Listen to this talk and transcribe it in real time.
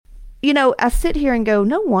I sit here and go,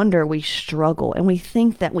 no wonder we struggle and we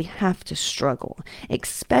think that we have to struggle,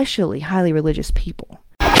 especially highly religious people.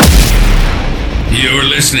 You're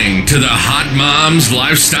listening to the Hot Moms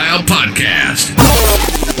Lifestyle Podcast.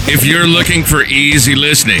 If you're looking for easy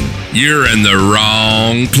listening, you're in the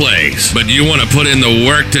wrong place. But you want to put in the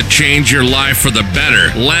work to change your life for the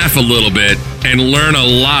better, laugh a little bit, and learn a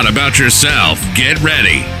lot about yourself. Get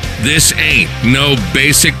ready. This ain't no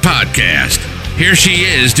basic podcast. Here she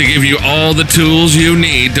is to give you all the tools you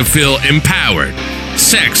need to feel empowered,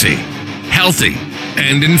 sexy, healthy,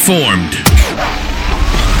 and informed.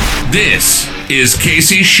 This is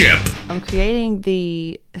Casey Ship. I'm creating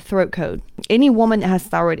the throat code. Any woman that has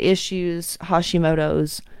thyroid issues,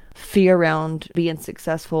 Hashimoto's, fear around being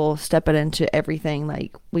successful, stepping into everything.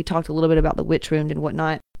 Like we talked a little bit about the witch wound and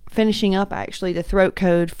whatnot. Finishing up actually the throat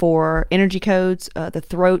code for energy codes, the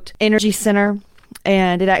throat energy center.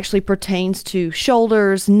 And it actually pertains to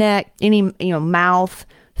shoulders, neck, any, mouth,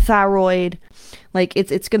 thyroid. Like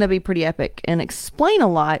it's going to be pretty epic and explain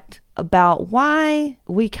a lot about why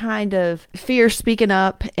we kind of fear speaking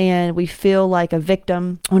up and we feel like a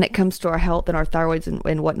victim when it comes to our health and our thyroids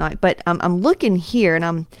and whatnot. But I'm looking here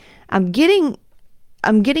and I'm getting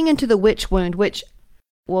into the witch wound, witch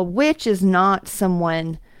is not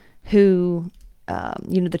someone who,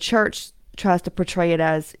 the church tries to portray it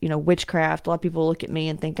as, witchcraft. A lot of people look at me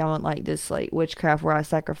and think I'm like this, like witchcraft where I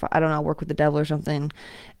sacrifice, I don't know, I work with the devil or something.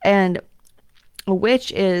 And a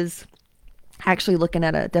witch is actually looking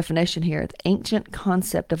at a definition here, the ancient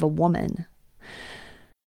concept of a woman.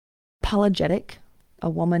 Apologetic, a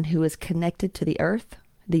woman who is connected to the earth,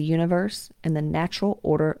 the universe, and the natural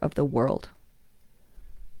order of the world.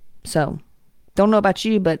 So, don't know about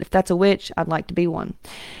you, but if that's a witch, I'd like to be one.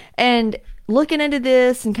 And looking into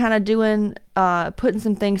this and kind of doing, putting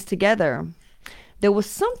some things together, there was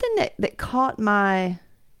something that caught my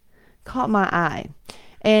eye.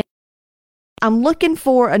 And I'm looking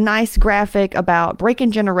for a nice graphic about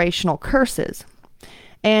breaking generational curses.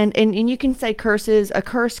 And you can say curses. A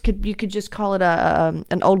curse you could just call it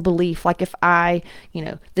an old belief. Like if I,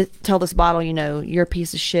 tell this bottle, you're a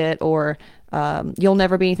piece of shit, or you'll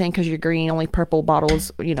never be anything because you're green, only purple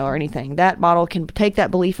bottles, or anything. That bottle can take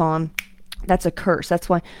that belief on. That's a curse. That's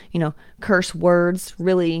why, curse words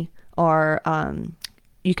really are,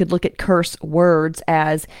 you could look at curse words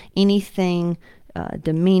as anything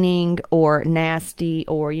demeaning or nasty,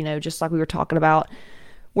 or, just like we were talking about,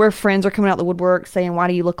 where friends are coming out the woodwork saying, why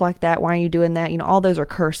do you look like that? Why are you doing that? All those are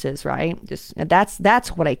curses, right? Just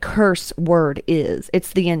that's what a curse word is.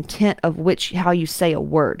 It's the intent of how you say a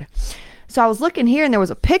word. So I was looking here and there was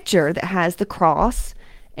a picture that has the cross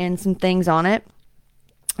and some things on it.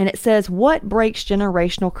 And it says, what breaks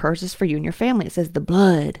generational curses for you and your family? It says the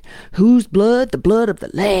blood. Whose blood? The blood of the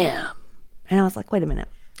Lamb. And I was like, wait a minute.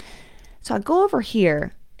 So I go over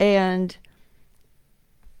here and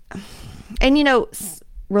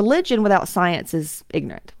religion without science is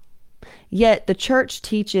ignorant. Yet the church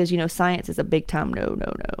teaches, science is a big time no.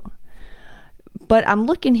 But I'm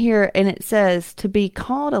looking here and it says to be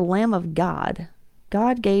called a Lamb of God.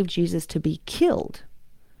 God gave Jesus to be killed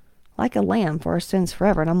like a lamb for our sins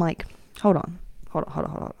forever. And I'm like, hold on.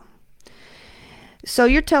 So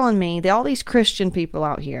you're telling me that all these Christian people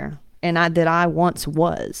out here, and that I once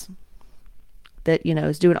was, that,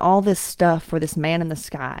 is doing all this stuff for this man in the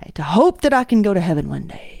sky to hope that I can go to heaven one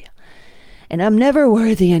day. And I'm never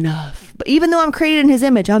worthy enough. But even though I'm created in his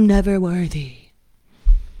image, I'm never worthy.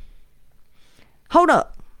 Hold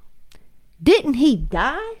up. Didn't he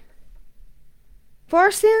die for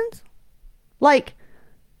our sins? Like,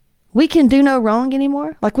 we can do no wrong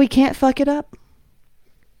anymore? Like, we can't fuck it up?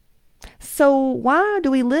 So why do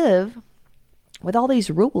we live with all these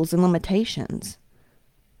rules and limitations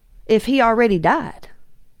if he already died?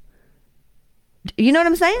 You know what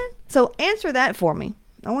I'm saying? So answer that for me.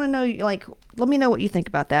 I want to know, let me know what you think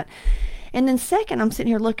about that. And then second, I'm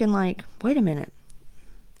sitting here looking like, wait a minute.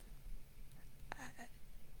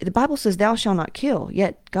 The Bible says thou shalt not kill,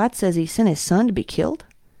 yet God says he sent his son to be killed?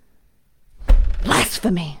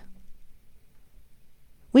 Blasphemy.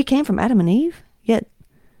 We came from Adam and Eve, yet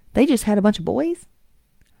they just had a bunch of boys?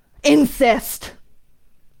 Incest.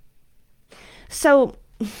 So,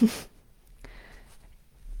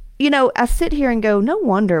 I sit here and go, no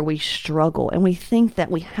wonder we struggle and we think that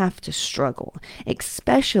we have to struggle,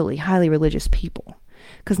 especially highly religious people.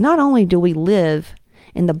 Because not only do we live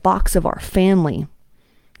in the box of our family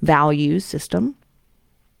values system,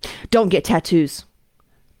 don't get tattoos.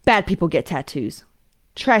 Bad people get tattoos.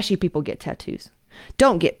 Trashy people get tattoos.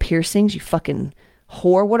 Don't get piercings, you fucking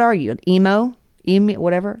whore. What are you, an emo,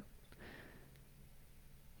 whatever?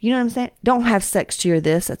 You know what I'm saying? Don't have sex to your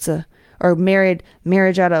this. That's a or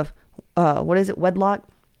marriage out of, what is it? Wedlock?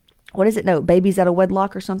 What is it? No, babies out of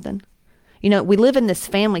wedlock or something. You know, we live in this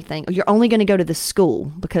family thing. You're only going to go to this school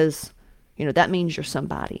because, you know, that means you're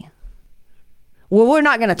somebody. Well, we're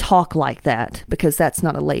not going to talk like that because that's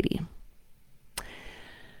not a lady.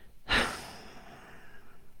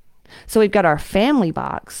 So we've got our family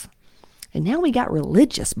box, and now we got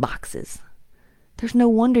religious boxes. There's no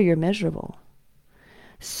wonder you're miserable.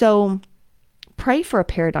 So pray for a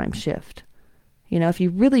paradigm shift. You know, if you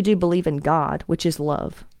really do believe in God, which is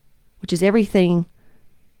love, which is everything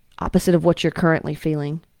opposite of what you're currently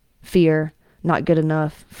feeling, fear, not good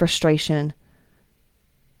enough, frustration,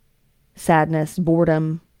 sadness,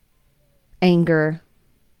 boredom, anger,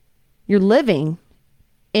 you're living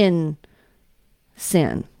in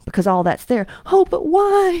sin because all that's there. Oh, but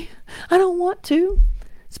why? I don't want to.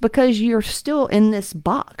 It's because you're still in this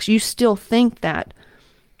box. You still think that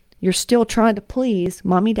you're still trying to please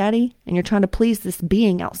mommy, daddy, and you're trying to please this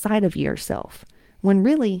being outside of yourself. When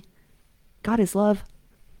really, God is love.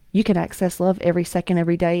 You can access love every second,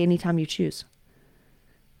 every day, anytime you choose.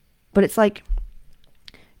 But it's like,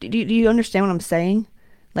 do you understand what I'm saying?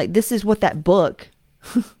 Like, this is what that book,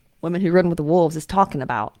 Women Who Run with the Wolves, is talking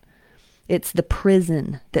about. It's the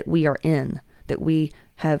prison that we are in, that we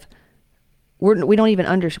have. We don't even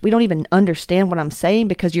understand what I'm saying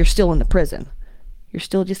because you're still in the prison. You're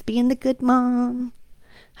still just being the good mom.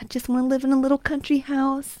 I just want to live in a little country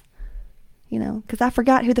house. You know, because I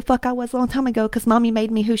forgot who the fuck I was a long time ago because mommy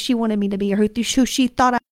made me who she wanted me to be or who she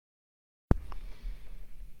thought I.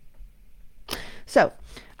 So,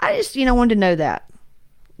 I just, wanted to know that.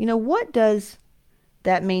 What does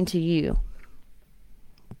that mean to you?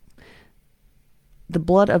 The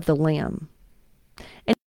blood of the Lamb.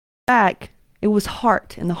 And back, it was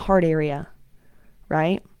heart, in the heart area,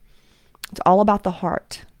 right? It's all about the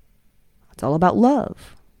heart. It's all about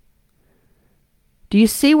love. Do you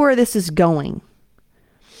see where this is going?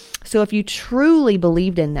 So if you truly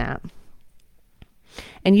believed in that,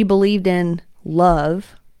 and you believed in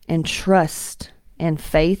love and trust and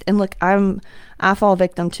faith, and look, I fall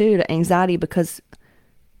victim too to anxiety because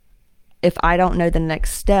if I don't know the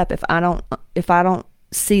next step, if I don't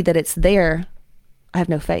see that it's there, I have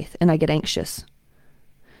no faith and I get anxious.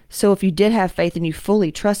 So if you did have faith and you fully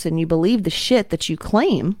trusted and you believe the shit that you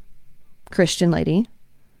claim, Christian lady,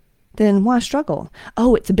 then why struggle?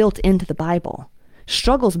 Oh, it's built into the Bible.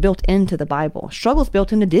 Struggle's built into the Bible. Struggle's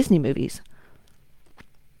built into Disney movies.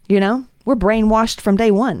 We're brainwashed from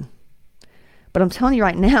day one. But I'm telling you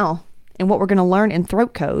right now, and what we're going to learn in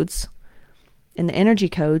throat codes, in the energy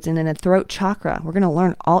codes, and in the throat chakra, you're going to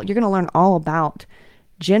learn all about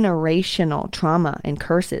generational trauma and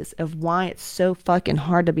curses of why it's so fucking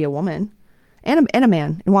hard to be a woman and a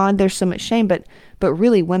man, and why there's so much shame, but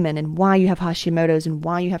really women, and why you have Hashimoto's and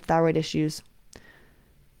why you have thyroid issues.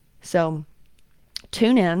 So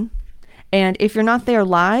tune in, and if you're not there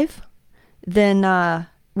live, then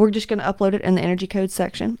we're just going to upload it in the energy code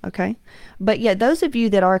section, okay? But yeah, those of you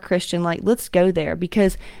that are Christian, let's go there,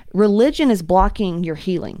 because religion is blocking your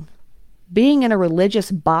healing. Being in a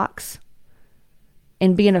religious box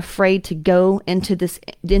and being afraid to go into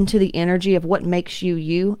the energy of what makes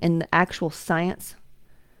you and the actual science,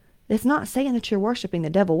 it's not saying that you're worshiping the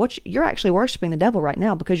devil. You're actually worshiping the devil right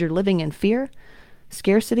now because you're living in fear,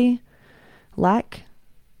 scarcity, lack,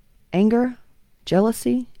 anger,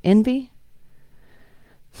 jealousy, envy.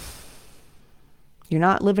 You're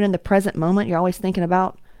not living in the present moment. You're always thinking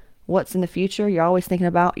about what's in the future. You're always thinking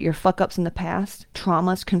about your fuck-ups in the past.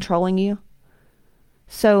 Trauma's controlling you.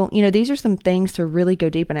 So, these are some things to really go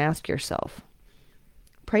deep and ask yourself.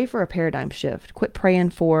 Pray for a paradigm shift. Quit praying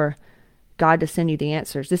for God to send you the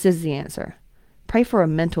answers. This is the answer. Pray for a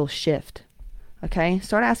mental shift. Okay?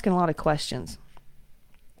 Start asking a lot of questions.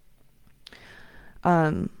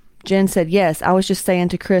 Jen said, yes, I was just saying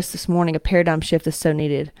to Chris this morning, a paradigm shift is so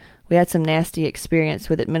needed. We had some nasty experience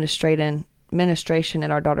with administration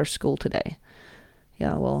at our daughter's school today.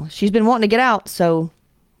 Yeah, well, she's been wanting to get out, so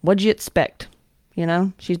what'd you expect?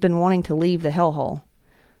 She's been wanting to leave the hellhole.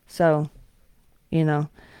 So,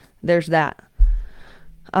 there's that.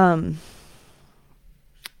 So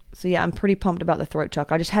yeah, I'm pretty pumped about the throat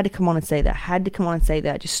chakra. I just had to come on and say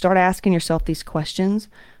that. Just start asking yourself these questions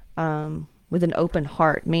with an open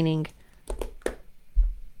heart, meaning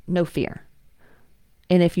no fear.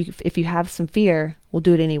 And if you have some fear, we'll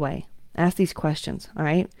do it anyway. Ask these questions, all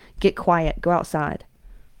right? Get quiet. Go outside.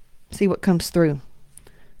 See what comes through.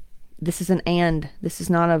 This is an and. This is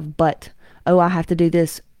not a but. Oh, I have to do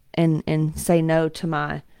this and say no to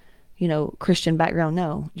my, Christian background.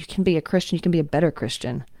 No, you can be a Christian. You can be a better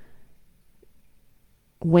Christian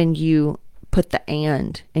when you put the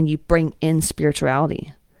and you bring in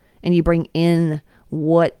spirituality, and you bring in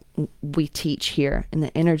what we teach here in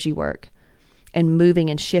the energy work, and moving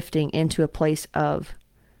and shifting into a place of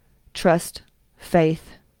trust,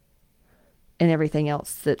 faith, and everything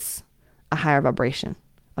else that's a higher vibration.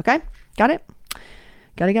 Okay? Got it?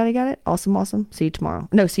 Got it. Awesome. See you tomorrow.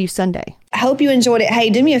 No, see you Sunday. I hope you enjoyed it.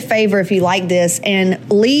 Hey, do me a favor if you like this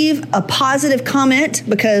and leave a positive comment,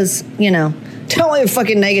 because, don't leave a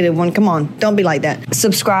fucking negative one. Come on. Don't be like that.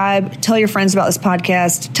 Subscribe. Tell your friends about this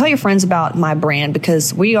podcast. Tell your friends about my brand,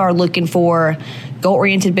 because we are looking for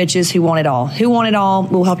goal-oriented bitches who want it all. Who want it all?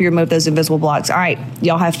 We'll help you remove those invisible blocks. All right.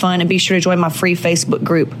 Y'all have fun, and be sure to join my free Facebook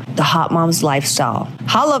group, The Hot Moms Lifestyle.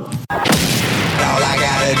 Holla. All I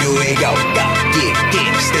gotta do is go, get,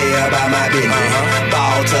 stay about my business.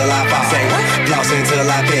 Ball till I fall, say what? Floss until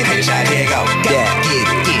I finish. I did go, get,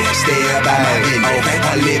 stay about my business.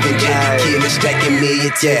 I live in Jimmy Kimmel, stacking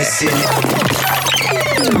millions to the ceiling.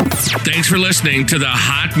 Thanks for listening to the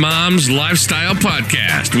Hot Moms Lifestyle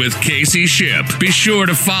Podcast with Casey Shipp. Be sure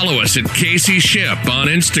to follow us at Casey Shipp on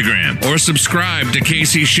Instagram or subscribe to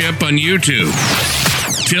Casey Shipp on YouTube.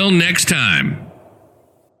 Till next time.